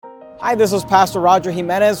Hi, this is Pastor Roger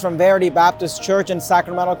Jimenez from Verity Baptist Church in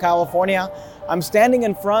Sacramento, California. I'm standing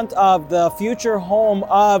in front of the future home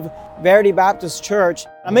of Verity Baptist Church.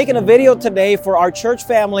 I'm making a video today for our church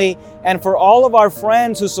family and for all of our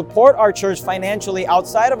friends who support our church financially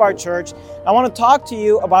outside of our church. I want to talk to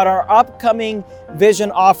you about our upcoming vision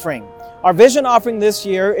offering. Our vision offering this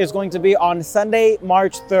year is going to be on Sunday,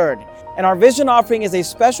 March 3rd. And our vision offering is a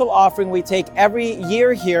special offering we take every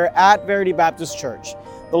year here at Verity Baptist Church.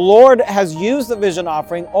 The Lord has used the vision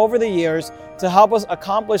offering over the years to help us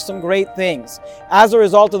accomplish some great things. As a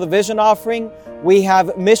result of the vision offering, we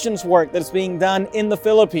have missions work that's being done in the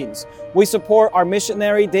Philippines. We support our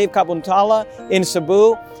missionary, Dave Kabuntala, in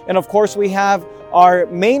Cebu. And of course, we have our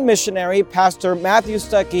main missionary, Pastor Matthew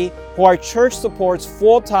Stuckey, who our church supports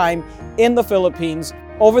full-time in the Philippines.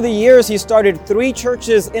 Over the years, he started 3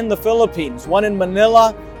 churches in the Philippines, one in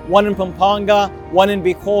Manila, one in Pampanga, one in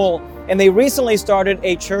Bicol, and they recently started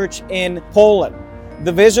a church in Poland.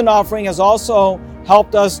 The vision offering has also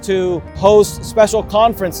helped us to host special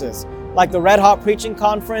conferences like the Red Hot Preaching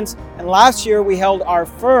Conference, and last year we held our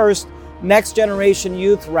first Next Generation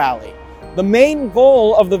Youth Rally. The main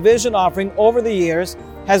goal of the vision offering over the years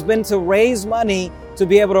has been to raise money to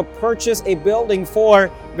be able to purchase a building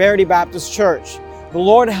for Verity Baptist Church. The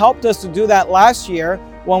Lord helped us to do that last year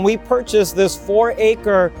when we purchased this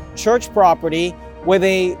 4-acre church property with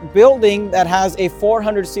a building that has a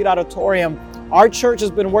 400-seat auditorium. Our church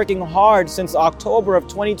has been working hard since October of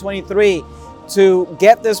 2023 to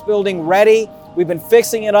get this building ready. We've been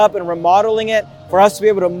fixing it up and remodeling it for us to be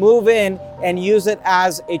able to move in and use it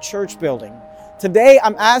as a church building. Today,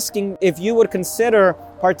 I'm asking if you would consider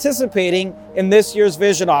participating in this year's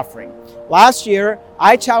vision offering. Last year,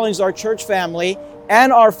 I challenged our church family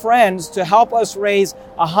and our friends to help us raise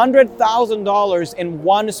 $100,000 in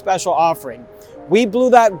one special offering. We blew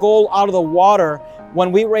that goal out of the water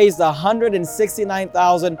when we raised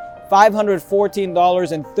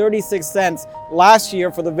 $169,514.36 last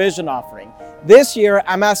year for the vision offering. This year,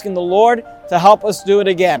 I'm asking the Lord to help us do it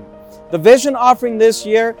again. The vision offering this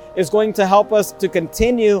year is going to help us to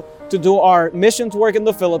continue to do our missions work in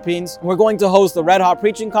the Philippines. We're going to host the Red Hot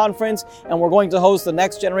Preaching Conference, and we're going to host the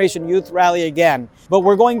Next Generation Youth Rally again. But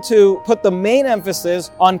we're going to put the main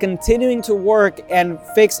emphasis on continuing to work and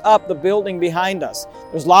fix up the building behind us.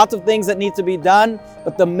 There's lots of things that need to be done,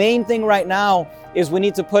 but the main thing right now is we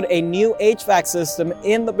need to put a new HVAC system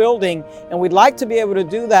in the building, and we'd like to be able to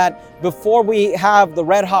do that before we have the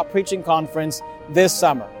Red Hot Preaching Conference this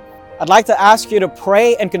summer. I'd like to ask you to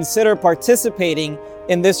pray and consider participating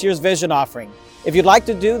in this year's vision offering. If you'd like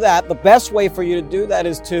to do that, the best way for you to do that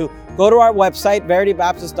is to go to our website,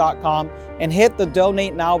 veritybaptist.com, and hit the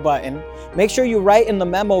Donate Now button. Make sure you write in the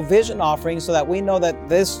memo vision offering so that we know that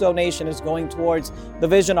this donation is going towards the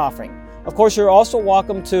vision offering. Of course, you're also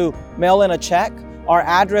welcome to mail in a check. Our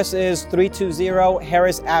address is 320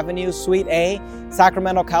 Harris Avenue, Suite A,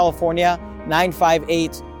 Sacramento, California,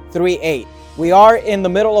 95838. We are in the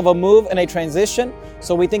middle of a move and a transition,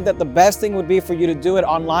 so we think that the best thing would be for you to do it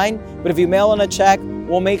online. But if you mail in a check,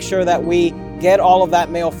 we'll make sure that we get all of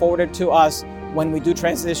that mail forwarded to us when we do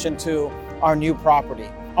transition to our new property.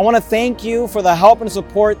 I want to thank you for the help and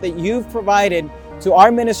support that you've provided to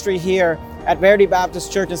our ministry here at Verity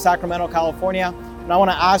Baptist Church in Sacramento, California. And I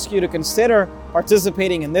want to ask you to consider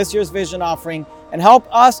participating in this year's vision offering and help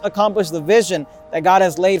us accomplish the vision that God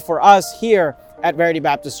has laid for us here at Verity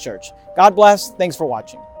Baptist Church. God bless. Thanks for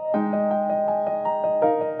watching.